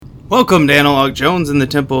Welcome to Analog Jones in the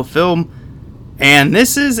Temple of Film, and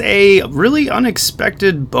this is a really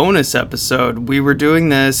unexpected bonus episode. We were doing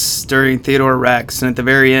this during Theodore Rex, and at the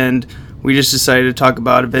very end, we just decided to talk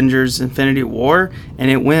about Avengers Infinity War, and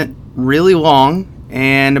it went really long,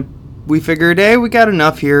 and we figured, hey, we got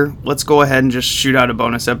enough here. Let's go ahead and just shoot out a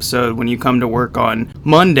bonus episode when you come to work on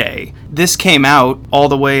Monday. This came out all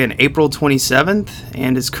the way in April 27th,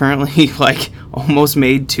 and is currently almost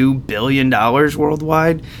made $2 billion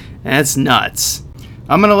worldwide. That's nuts.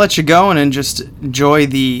 I'm going to let you go and just enjoy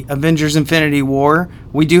the Avengers Infinity War.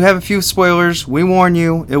 We do have a few spoilers. We warn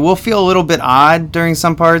you. It will feel a little bit odd during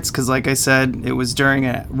some parts because, like I said, it was during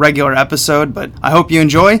a regular episode. But I hope you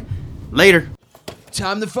enjoy. Later.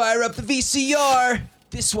 Time to fire up the VCR.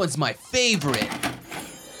 This one's my favorite.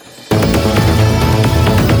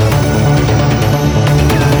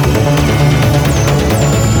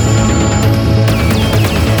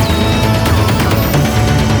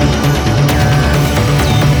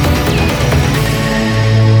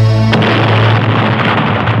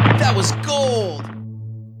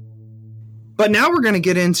 But now we're going to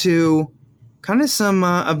get into kind of some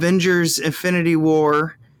Avengers Infinity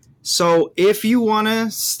War. So if you want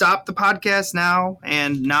to stop the podcast now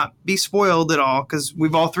and not be spoiled at all, because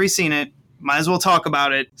we've all three seen it, might as well talk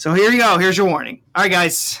about it. So here you go. Here's your warning. All right,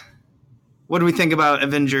 guys. What do we think about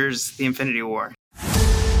Avengers, the Infinity War?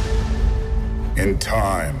 In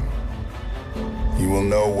time, you will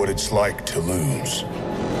know what it's like to lose.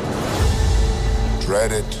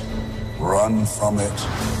 Dread it, run from it.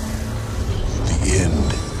 The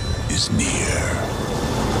end is near.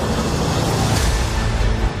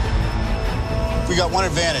 We got one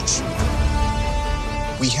advantage.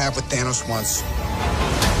 We have what Thanos wants.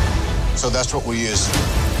 So that's what we'll use.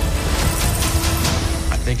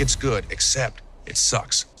 I think it's good, except it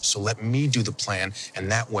sucks. So let me do the plan,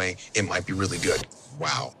 and that way it might be really good.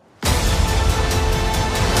 Wow.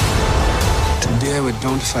 Today we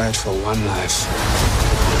don't fight for one life.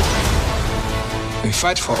 We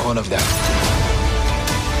fight for all of them.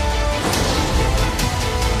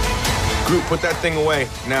 Groot, put that thing away.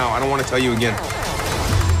 Now, I don't want to tell you again.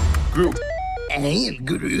 Groot. Hey,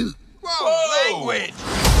 Groot. Whoa, language!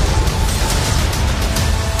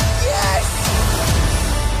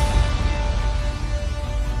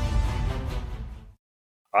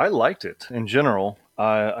 I liked it in general.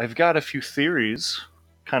 I've got a few theories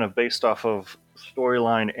kind of based off of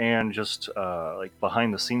storyline and just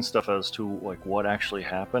behind the scenes stuff as to what actually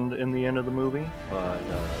happened in the end of the movie. But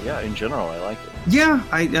yeah, in general, I liked it.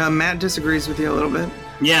 Yeah, Matt disagrees with you a little bit.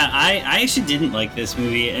 Yeah, I actually didn't like this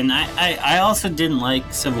movie, and I also didn't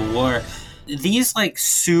like Civil War. These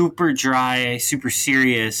super dry, super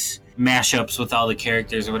serious mashups with all the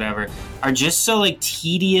characters or whatever are just so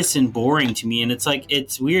tedious and boring to me, and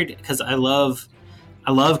it's weird because I love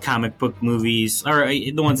comic book movies, or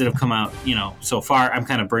the ones that have come out, so far. I'm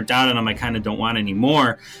kind of burnt out on them. I kind of don't want any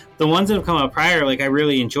more. The ones that have come out prior, I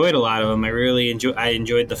really enjoyed a lot of them. I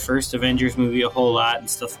enjoyed the first Avengers movie a whole lot and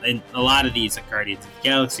stuff. And a lot of these, Guardians of the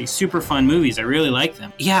Galaxy, super fun movies. I really like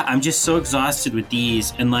them. Yeah, I'm just so exhausted with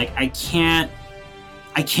these, and I can't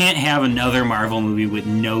have another Marvel movie with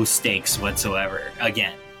no stakes whatsoever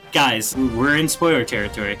again. Guys, we're in spoiler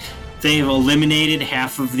territory. They've eliminated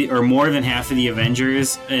more than half of the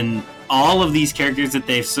Avengers, and all of these characters that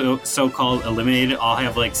they've so-called eliminated all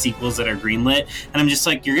have sequels that are greenlit. And I'm just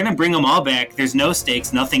you're going to bring them all back. There's no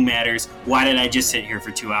stakes. Nothing matters. Why did I just sit here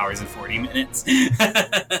for 2 hours and 40 minutes?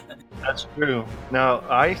 That's true. Now,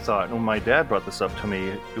 I thought, when my dad brought this up to me,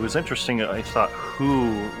 it was interesting. I thought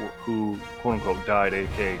who quote-unquote died,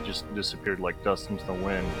 aka just disappeared like dust into the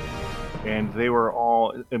wind. And they were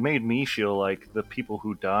all, it made me feel like the people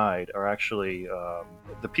who died are actually,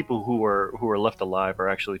 the people who were left alive are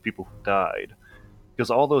actually people who died.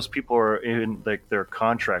 Because all those people are in, their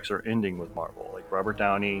contracts are ending with Marvel. Robert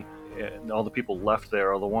Downey and all the people left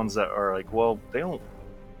there are the ones that are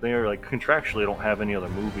they're contractually don't have any other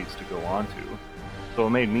movies to go on to. So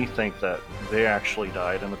it made me think that they actually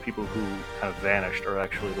died, and the people who kind of vanished are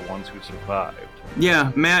actually the ones who survived.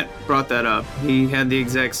 Yeah, Matt brought that up. He had the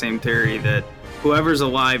exact same theory that whoever's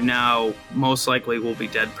alive now most likely will be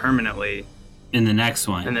dead permanently in the next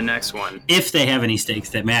one. If they have any stakes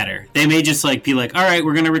that matter. They may just be all right,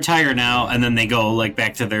 we're going to retire now, and then they go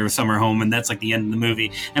back to their summer home, and that's the end of the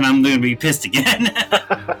movie, and I'm going to be pissed again.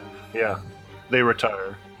 Yeah, they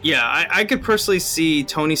retire. Yeah, I could personally see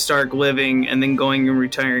Tony Stark living and then going and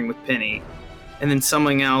retiring with Penny, and then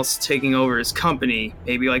someone else taking over his company,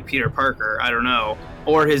 maybe Peter Parker, I don't know,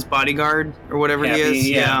 or his bodyguard or whatever he is.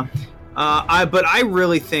 Yeah. But I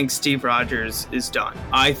really think Steve Rogers is done.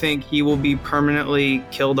 I think he will be permanently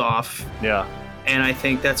killed off. Yeah. And I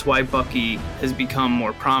think that's why Bucky has become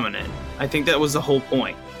more prominent. I think that was the whole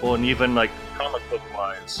point. Well, and even like comic book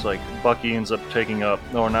wise, like Bucky ends up taking up,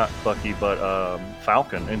 or not Bucky, but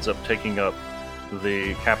Falcon ends up taking up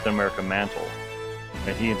the Captain America mantle,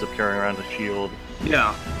 and he ends up carrying around a shield.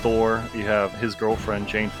 Yeah. Thor, you have his girlfriend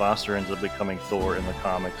Jane Foster ends up becoming Thor in the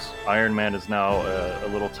comics. Iron Man is now a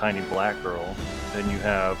little tiny black girl. Then you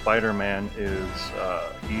have Spider-Man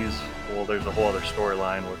there's a whole other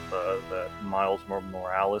storyline with the Miles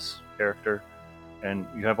Morales character. And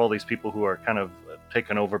you have all these people who are kind of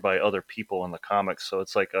taken over by other people in the comics, so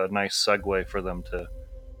it's like a nice segue for them to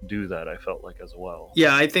do that, I felt like, as well.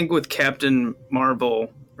 Yeah, I think with Captain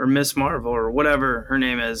Marvel, or Miss Marvel, or whatever her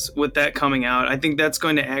name is, with that coming out, I think that's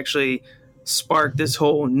going to actually spark this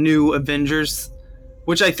whole new Avengers,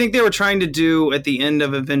 which I think they were trying to do at the end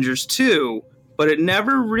of Avengers 2, but it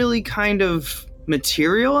never really kind of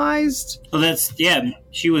materialized. Well,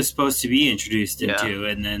 she was supposed to be introduced into,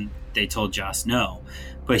 and then they told Joss no.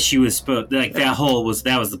 But she was supposed, like, that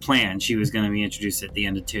was the plan. She was going to be introduced at the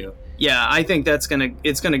end of 2. Yeah, I think it's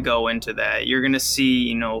gonna go into that. You're gonna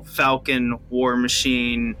see, Falcon, War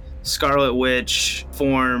Machine, Scarlet Witch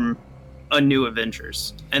form a new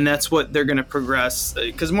Avengers, and that's what they're gonna progress.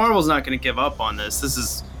 Because Marvel's not gonna give up on this. This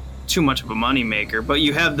is too much of a moneymaker. But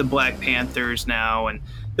you have the Black Panthers now, and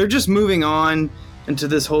they're just moving on into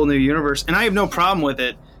this whole new universe, and I have no problem with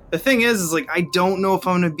it. The thing is like, I don't know if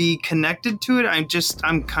I'm gonna be connected to it.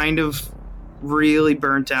 I'm kind of really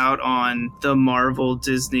burnt out on the Marvel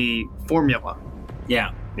Disney formula.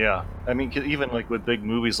 Yeah. I mean, even like with big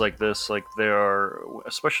movies like this, like there are,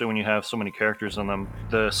 especially when you have so many characters in them,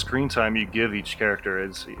 the screen time you give each character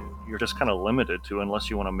you're just kind of limited to,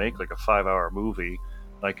 unless you want to make like a 5-hour movie.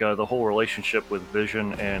 Like the whole relationship with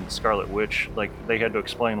Vision and Scarlet Witch, like they had to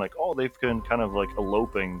explain like, oh, they've been kind of like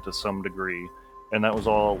eloping to some degree, and that was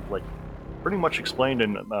all like pretty much explained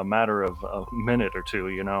in a matter of a minute or two,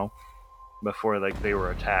 before they were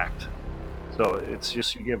attacked. So it's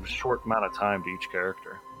just, you give a short amount of time to each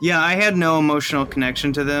character. Yeah, I had no emotional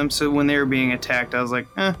connection to them, so when they were being attacked, I was like,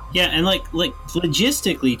 eh. Yeah, and like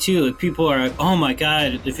logistically too, like people are like, oh my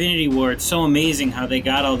god, Infinity War, it's so amazing how they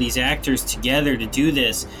got all these actors together to do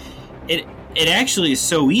this. It actually is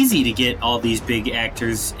so easy to get all these big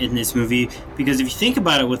actors in this movie, because if you think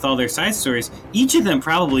about it, with all their side stories, each of them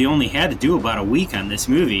probably only had to do about a week on this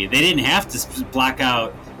movie. They didn't have to block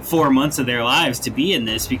out 4 months of their lives to be in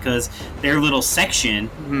this, because their little section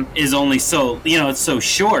is only so, it's so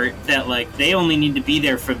short that like they only need to be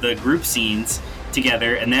there for the group scenes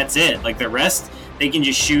together, and that's it. Like the rest, they can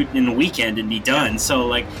just shoot in a weekend and be done. So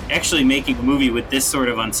like actually making a movie with this sort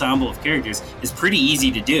of ensemble of characters is pretty easy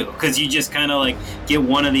to do, because you just kind of like get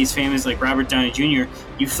one of these famous, like Robert Downey Jr.,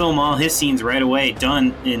 you film all his scenes right away,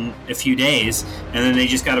 done in a few days, and then they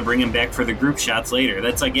just got to bring him back for the group shots later.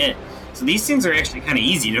 That's like it. So these things are actually kind of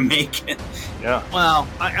easy to make. Yeah. Well,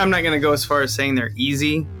 I'm not going to go as far as saying they're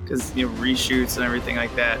easy, because, reshoots and everything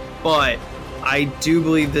like that. But I do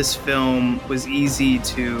believe this film was easy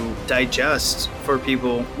to digest for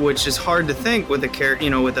people, which is hard to think with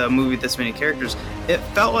with a movie with this many characters. It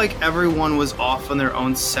felt like everyone was off on their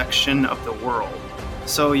own section of the world.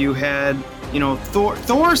 So you had,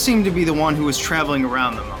 Thor seemed to be the one who was traveling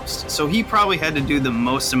around the most. So he probably had to do the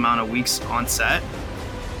most amount of weeks on set.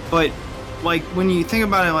 But, like, when you think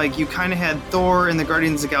about it, like, you kind of had Thor and the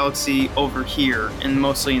Guardians of the Galaxy over here, and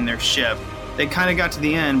mostly in their ship. They kind of got to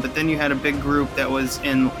the end, but then you had a big group that was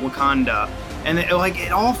in Wakanda. And, it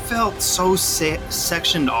all felt so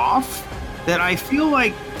sectioned off that I feel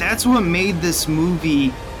like that's what made this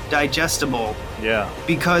movie digestible. Yeah.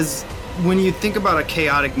 Because when you think about a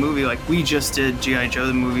chaotic movie, like we just did G.I. Joe,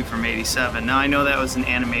 the movie from '87. Now, I know that was an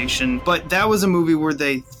animation, but that was a movie where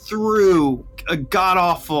they threw a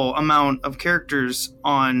god-awful amount of characters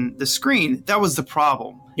on the screen. That was the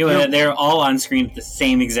problem. Yeah, they're all on screen at the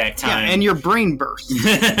same exact time. Yeah, and your brain bursts.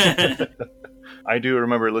 I do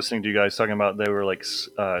remember listening to you guys talking about they were like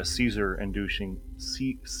seizure-inducing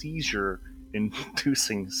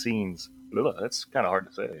scenes. Ugh, that's kind of hard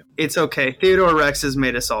to say. It's okay. Theodore Rex has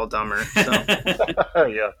made us all dumber. So.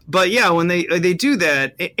 Yeah. But yeah, when they do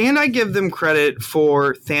that, and I give them credit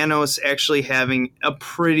for Thanos actually having a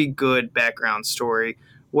pretty good background story,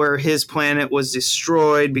 where his planet was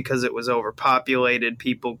destroyed because it was overpopulated,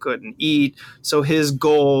 people couldn't eat. So his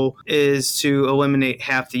goal is to eliminate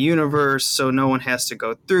half the universe so no one has to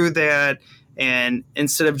go through that. And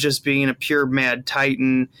instead of just being a pure mad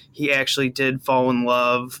titan, he actually did fall in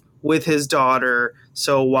love with his daughter.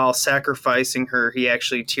 So while sacrificing her, he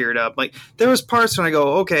actually teared up. Like, there was parts when I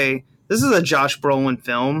go, okay, this is a Josh Brolin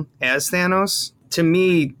film as Thanos. to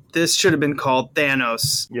me, this should have been called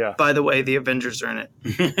Thanos. Yeah. By the way, the Avengers are in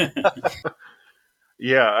it.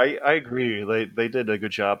 Yeah, I agree. They did a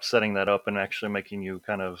good job setting that up and actually making you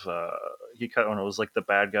kind of he kind of was like the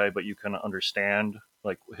bad guy, but you kind of understand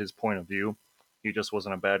like his point of view. He just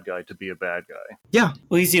wasn't a bad guy to be a bad guy. Yeah.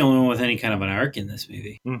 Well, he's the only one with any kind of an arc in this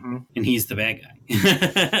movie, Mm-hmm. and he's the bad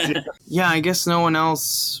guy. Yeah, I guess no one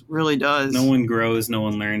else really does. No one grows, no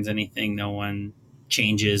one learns anything, no one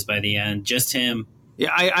changes by the end. Just him. Yeah,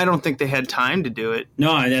 I don't think they had time to do it.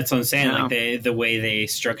 No, that's what I'm saying. No. Like the way they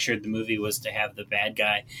structured the movie was to have the bad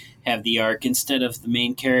guy have the arc instead of the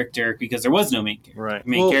main character, because there was no main character. Right. The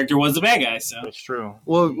main Well- character was the bad guy. So That's true.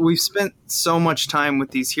 Well, we've spent so much time with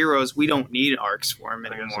these heroes, we don't need arcs for them I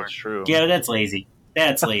guess anymore. that's true. yeah, that's lazy.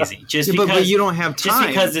 That's lazy. Just Yeah, because but you don't have just time.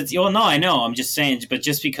 because it's well, no, I know. I'm just saying, but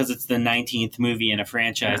just because it's the 19th movie in a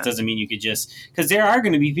franchise Yeah. doesn't mean you could just because there are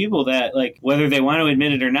going to be people that like whether they want to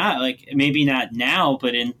admit it or not, like maybe not now,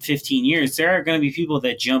 but in 15 years, there are going to be people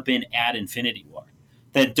that jump in at Infinity War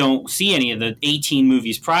that don't see any of the 18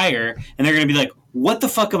 movies prior, and they're going to be like, "What the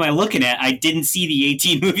fuck am I looking at? I didn't see the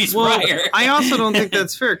 18 movies Well, prior." I also don't think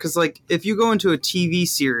that's fair because, like, if you go into a TV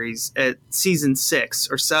series at season 6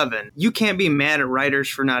 or 7, you can't be mad at writers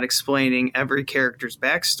for not explaining every character's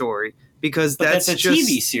backstory because But that's that's a just.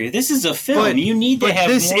 TV series. This is a film. But- you need to But have.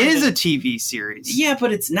 this more is than- a TV series. Yeah,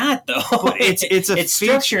 but it's not though. But it's a it's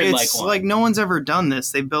feature- structured it's like one. no one's ever done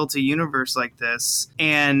this. They built a universe like this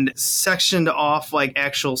and sectioned off like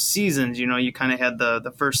actual seasons. You know, you kind of had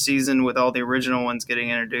the first season with all the original ones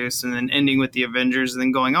getting introduced, and then ending with the Avengers, and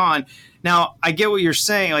then going on. Now, I get what you're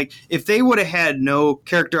saying. Like, if they would have had no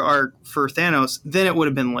character arc for Thanos, then it would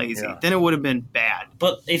have been lazy. Yeah. Then it would have been bad.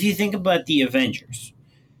 But if you think about the Avengers,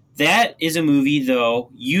 that is a movie,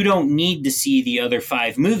 though, you don't need to see the other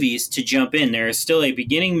 5 movies to jump in. There is still a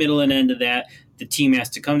beginning, middle, and end of that. The team has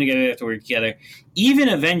to come together, they have to work together. Even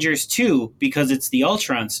Avengers 2, because it's the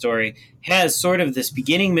Ultron story, has sort of this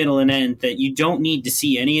beginning, middle, and end that you don't need to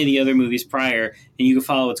see any of the other movies prior, and you can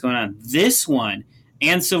follow what's going on. This one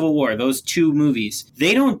and Civil War, those 2 movies,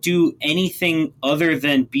 they don't do anything other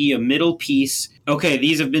than be a middle piece. Okay,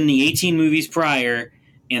 these have been the 18 movies prior,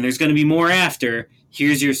 and there's going to be more after.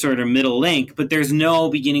 Here's your sort of middle link, but there's no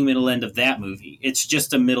beginning, middle, end of that movie. It's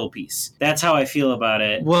just a middle piece. That's how I feel about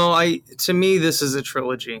it. Well, to me, this is a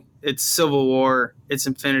trilogy. It's Civil War, it's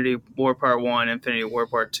Infinity War Part 1, Infinity War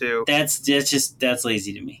Part 2. That's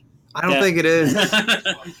lazy to me. I don't think it is.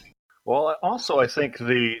 Well, also I think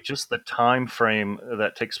the time frame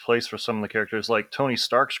that takes place for some of the characters, like Tony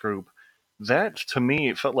Stark's group, that to me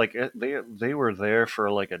it felt like they were there for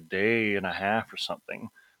like a day and a half or something.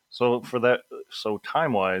 So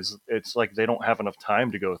time wise, it's like they don't have enough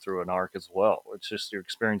time to go through an arc as well. It's just you're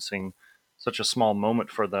experiencing such a small moment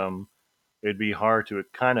for them. It'd be hard to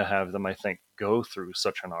kind of have them, I think, go through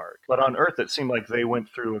such an arc. But on Earth, it seemed like they went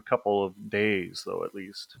through a couple of days, though, at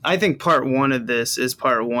least. I think part 1 of this is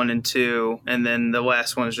part 1 and 2, and then the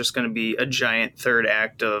last one is just going to be a giant third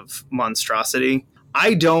act of monstrosity.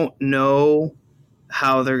 I don't know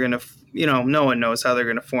how they're going to, no one knows how they're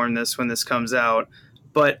going to form this when this comes out,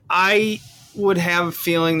 but I would have a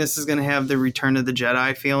feeling this is going to have the Return of the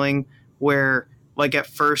Jedi feeling, where like at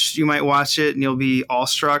first you might watch it and you'll be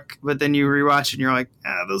awestruck, but then you rewatch it and you're like,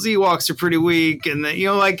 those Ewoks are pretty weak. And then,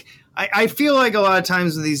 I feel like a lot of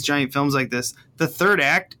times with these giant films like this, the third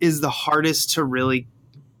act is the hardest to really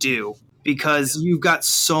do because you've got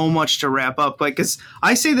so much to wrap up. Like, because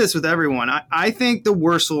I say this with everyone, I think the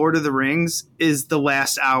worst Lord of the Rings is the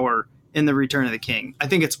last hour in The Return of the King. I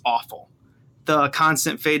think it's awful. The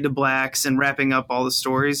constant fade to blacks and wrapping up all the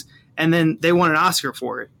stories. And then they won an Oscar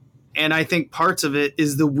for it. And I think parts of it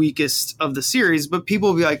is the weakest of the series, but people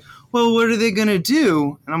will be like, well, what are they going to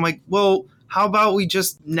do? And I'm like, well, how about we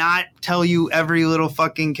just not tell you every little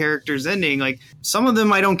fucking character's ending? Like, some of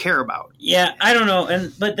them I don't care about. Yeah, I don't know.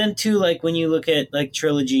 But then too, like when you look at like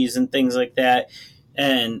trilogies and things like that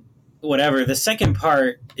and whatever, the second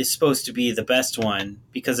part is supposed to be the best one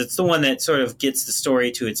because it's the one that sort of gets the story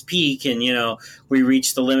to its peak and, we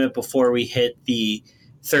reach the limit before we hit the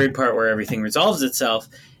third part where everything resolves itself.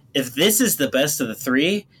 If this is the best of the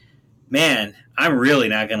 3, man, I'm really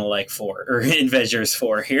not going to like 4 or Avengers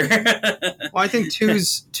 4 here. Well, I think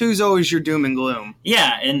two's always your doom and gloom.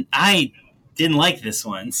 Yeah, and I didn't like this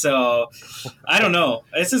one, so I don't know.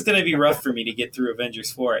 This is going to be rough for me to get through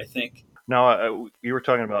Avengers 4, I think. Now, you were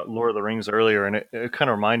talking about Lord of the Rings earlier, and it kind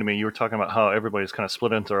of reminded me, you were talking about how everybody's kind of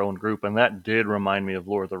split into their own group, and that did remind me of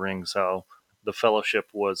Lord of the Rings, how the Fellowship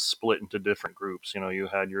was split into different groups. You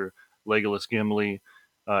had your Legolas Gimli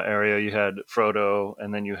area, you had Frodo,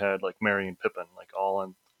 and then you had like Merry and Pippin, like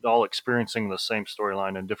all experiencing the same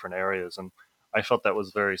storyline in different areas. And I felt that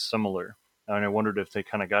was very similar, and I wondered if they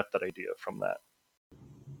kind of got that idea from that.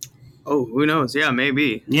 Oh, who knows? Yeah,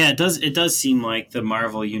 maybe. Yeah, it does seem like the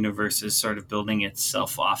Marvel universe is sort of building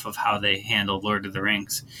itself off of how they handled Lord of the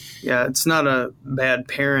Rings. Yeah, it's not a bad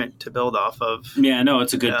parent to build off of. Yeah, no,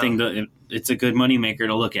 it's a good thing it's a good moneymaker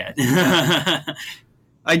to look at.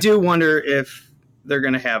 I do wonder if they're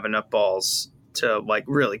going to have enough balls to like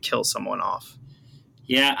really kill someone off.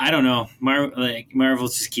 Yeah, I don't know. Marvel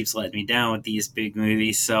just keeps letting me down with these big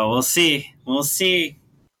movies, so we'll see.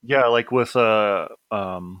 Yeah, like with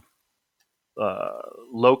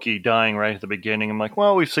Loki dying right at the beginning. I'm like,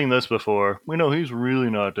 well, we've seen this before. We know he's really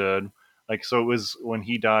not dead. Like, so it was when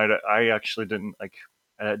he died. I actually didn't like.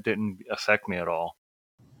 It didn't affect me at all.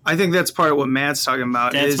 I think that's part of what Matt's talking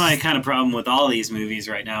about. That's my kind of problem with all these movies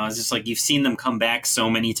right now. Is just like you've seen them come back so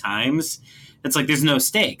many times. It's like there's no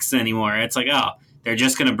stakes anymore. It's like, oh, they're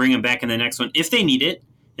just going to bring them back in the next one if they need it.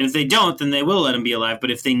 And if they don't, then they will let them be alive. But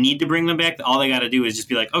if they need to bring them back, all they got to do is just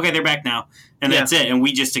be like, okay, they're back now. And that's it. And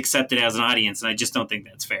we just accept it as an audience. And I just don't think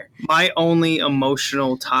that's fair. My only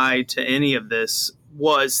emotional tie to any of this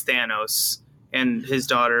was Thanos and his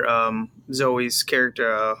daughter, Zoe's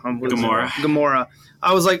character, Gamora.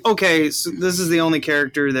 I was like, okay, so this is the only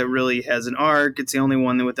character that really has an arc. It's the only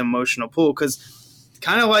one with emotional pull. Because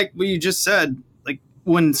kind of like what you just said, like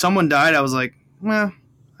when someone died, I was like, well,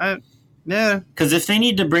 yeah. Because if they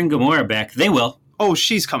need to bring Gamora back, they will. Oh,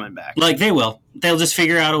 she's coming back. Like, they will. They'll just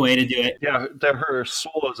figure out a way to do it. Yeah, that her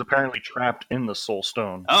soul is apparently trapped in the Soul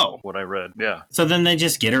Stone. Oh. What I read, yeah. So then they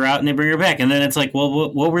just get her out and they bring her back. And then it's like,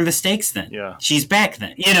 well, what were the stakes then? Yeah. She's back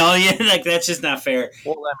then. You know, like, that's just not fair.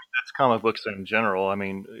 Well, I mean, that's comic books in general. I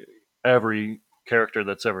mean, every character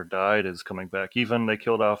that's ever died is coming back. Even they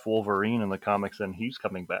killed off Wolverine in the comics and he's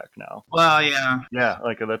coming back now. Well, yeah. Yeah,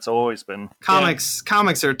 like that's always been.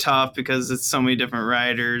 Comics are tough because it's so many different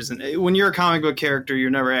writers. And when you're a comic book character, you're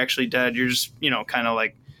never actually dead. You're just, kind of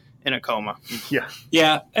like in a coma. Yeah.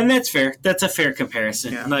 Yeah, and that's fair. That's a fair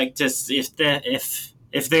comparison. Yeah. Like, just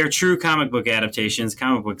if they're true comic book adaptations,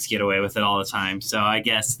 comic books get away with it all the time. So I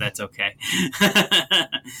guess that's okay.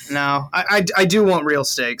 No, I do want real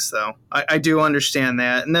stakes, though. I do understand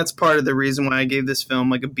that. And that's part of the reason why I gave this film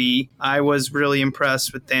like a B. I was really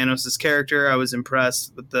impressed with Thanos' character. I was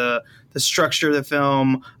impressed with the structure of the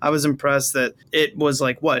film. I was impressed that it was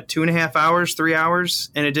like, 2.5 hours, 3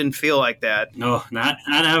 hours? And it didn't feel like that. No, not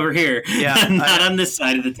over here. Yeah. Not on this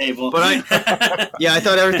side of the table. But I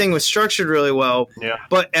thought everything was structured really well. Yeah.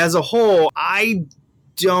 But as a whole, I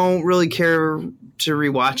don't really care to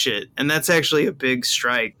rewatch it. And that's actually a big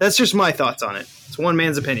strike. That's just my thoughts on it. It's one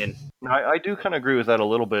man's opinion. I do kind of agree with that a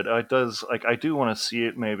little bit. It does, I do want to see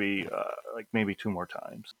it maybe 2 more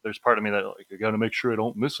times. There's part of me that I got to make sure I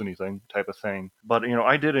don't miss anything type of thing. But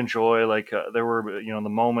I did enjoy there were the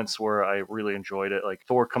moments where I really enjoyed it. Like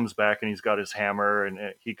Thor comes back and he's got his hammer and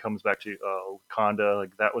he comes back to Wakanda.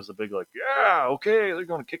 Like that was the big yeah, okay, they're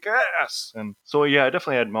gonna kick ass. And so yeah, I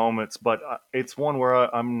definitely had moments, but it's one where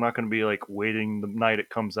I'm not going to be waiting the night it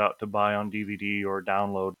comes out to buy on DVD or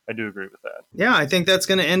download. I do agree with that. Yeah, I think that's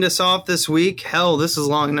going to end us off this week. Hell, this is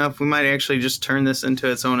long enough. We might actually just turn this into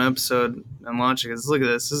its own episode and launch it. Because look at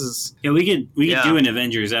this. This is we could do an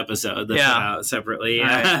Avengers episode that's out separately.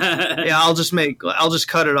 Yeah, right. Yeah. I'll just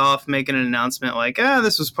cut it off, make an announcement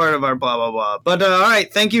this was part of our blah blah blah. But all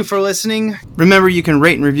right, thank you for listening. Remember, you can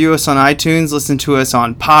rate and review us on iTunes. Listen to us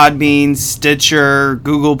on Podbean, Stitcher,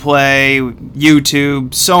 Google Play,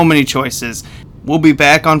 YouTube. So many choices. We'll be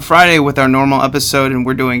back on Friday with our normal episode, and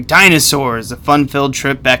we're doing Dinosaurs, a fun-filled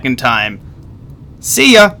trip back in time.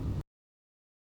 See ya!